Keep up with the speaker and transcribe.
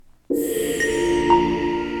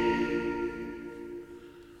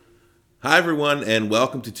Hi, everyone, and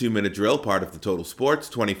welcome to 2 Minute Drill, part of the Total Sports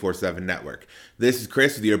 24/7 network. This is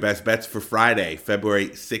Chris with your best bets for Friday, February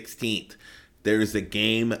 16th. There's a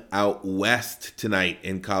game out west tonight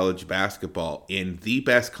in college basketball in the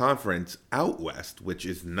best conference out west, which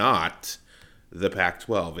is not the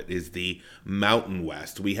Pac-12. It is the Mountain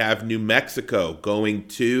West. We have New Mexico going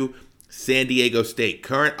to San Diego State.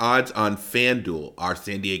 Current odds on FanDuel are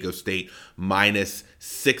San Diego State minus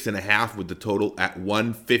 6.5 with the total at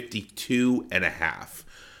 152.5.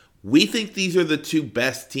 We think these are the two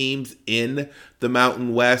best teams in the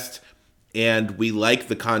Mountain West, and we like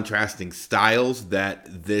the contrasting styles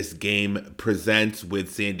that this game presents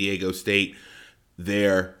with San Diego State.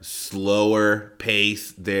 Their slower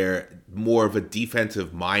pace, their more of a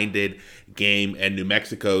defensive-minded game, and New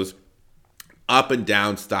Mexico's up and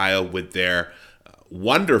down style with their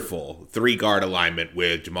wonderful three-guard alignment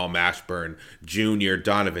with Jamal Mashburn Jr.,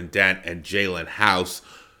 Donovan Dent, and Jalen House.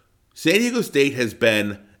 San Diego State has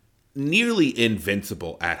been nearly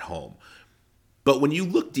invincible at home. But when you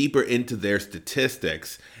look deeper into their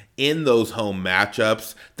statistics in those home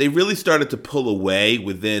matchups, they really started to pull away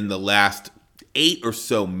within the last 8 or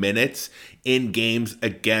so minutes in games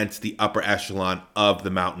against the upper echelon of the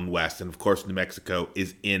Mountain West. And of course, New Mexico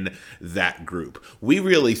is in that group. We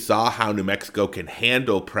really saw how New Mexico can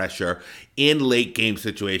handle pressure in late game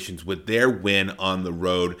situations with their win on the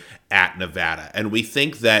road at Nevada. And we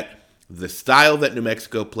think that the style that New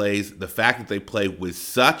Mexico plays, the fact that they play with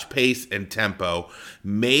such pace and tempo,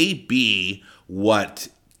 may be what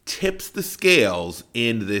tips the scales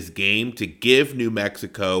in this game to give New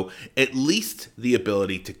Mexico at least the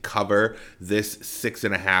ability to cover this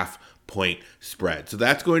 6.5 point spread. So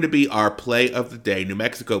that's going to be our play of the day. New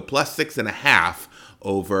Mexico plus 6.5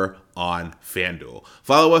 over on FanDuel.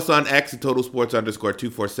 Follow us on X at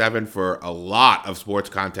TotalSports_247 for a lot of sports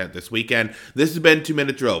content this weekend. This has been 2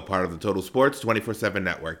 Minute Drill, part of the Total Sports 24/7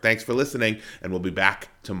 network. Thanks for listening, and we'll be back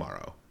tomorrow.